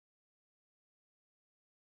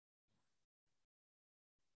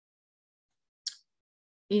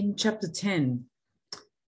In chapter 10,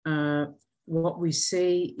 what we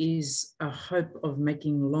see is a hope of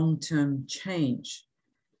making long-term change.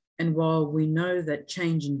 And while we know that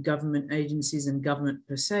change in government agencies and government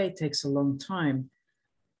per se takes a long time,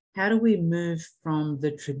 how do we move from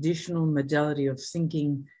the traditional modality of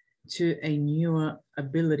thinking to a newer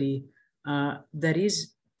ability that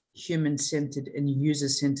is human-centered and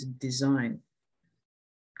user-centered design?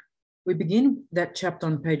 We begin that chapter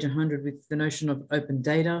on page 100 with the notion of open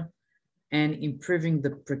data and improving the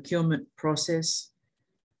procurement process.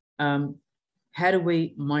 How do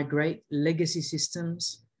we migrate legacy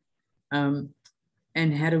systems? And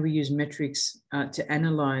how do we use metrics to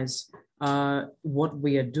analyze what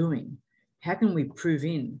we are doing? How can we prove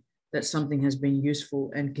in that something has been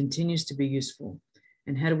useful and continues to be useful?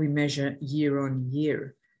 And how do we measure year on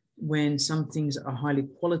year when some things are highly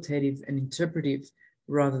qualitative and interpretive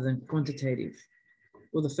rather than quantitative?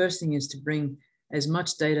 Well, the first thing is to bring as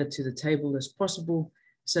much data to the table as possible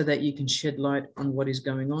so that you can shed light on what is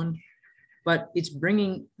going on. But it's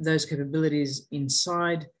bringing those capabilities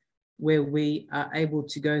inside where we are able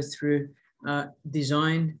to go through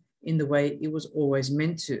design in the way it was always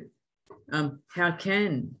meant to. How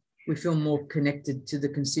can we feel more connected to the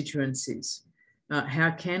constituencies?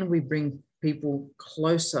 How can we bring people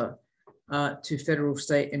closer to federal,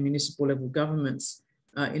 state, and municipal level governments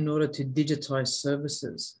in order to digitize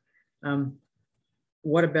services?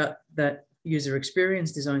 What about that user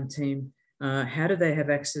experience design team? How do they have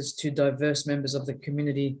access to diverse members of the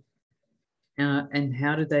community? And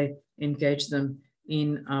how do they engage them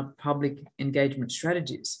in public engagement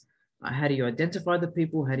strategies? How do you identify the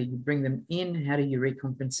people? How do you bring them in? How do you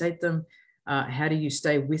recompensate them? How do you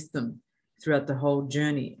stay with them throughout the whole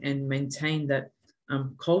journey and maintain that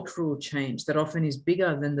cultural change that often is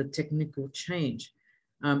bigger than the technical change?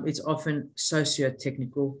 It's often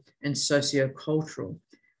socio-technical and socio-cultural.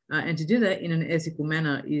 And to do that in an ethical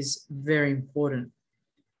manner is very important.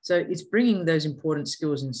 So it's bringing those important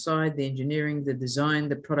skills inside the engineering, the design,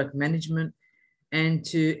 the product management, and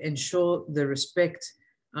to ensure the respect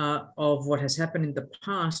of what has happened in the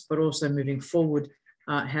past, but also moving forward,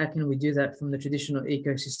 how can we do that from the traditional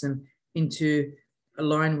ecosystem into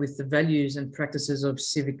align with the values and practices of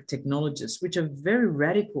civic technologists, which are very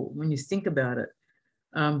radical when you think about it.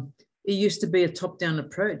 It used to be a top-down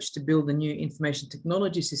approach to build a new information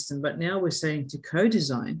technology system, but now we're saying to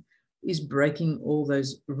co-design is breaking all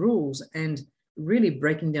those rules and really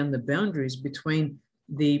breaking down the boundaries between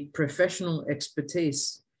the professional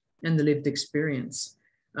expertise and the lived experience.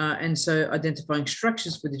 And so identifying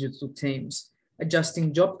structures for digital teams,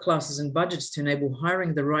 adjusting job classes and budgets to enable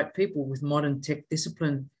hiring the right people with modern tech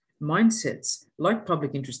discipline mindsets, like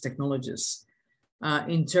public interest technologists,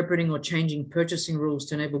 interpreting or changing purchasing rules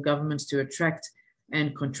to enable governments to attract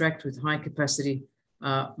and contract with high capacity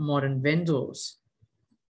modern vendors.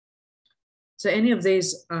 So any of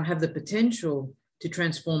these have the potential to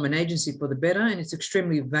transform an agency for the better, and it's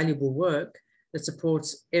extremely valuable work that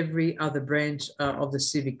supports every other branch of the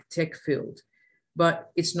civic tech field.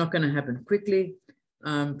 But it's not going to happen quickly.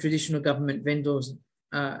 Traditional government vendors,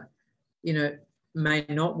 may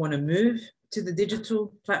not want to move to the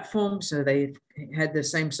digital platform, so they've had the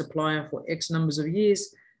same supplier for X numbers of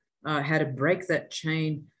years. How to break that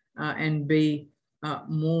chain and be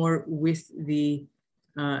more with the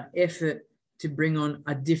effort to bring on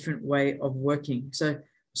a different way of working. So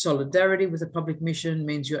solidarity with a public mission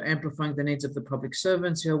means you're amplifying the needs of the public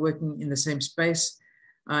servants who are working in the same space,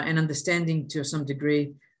 and understanding to some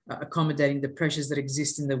degree, accommodating the pressures that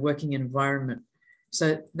exist in the working environment.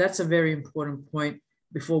 So that's a very important point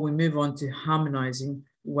before we move on to harmonizing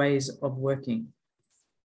ways of working.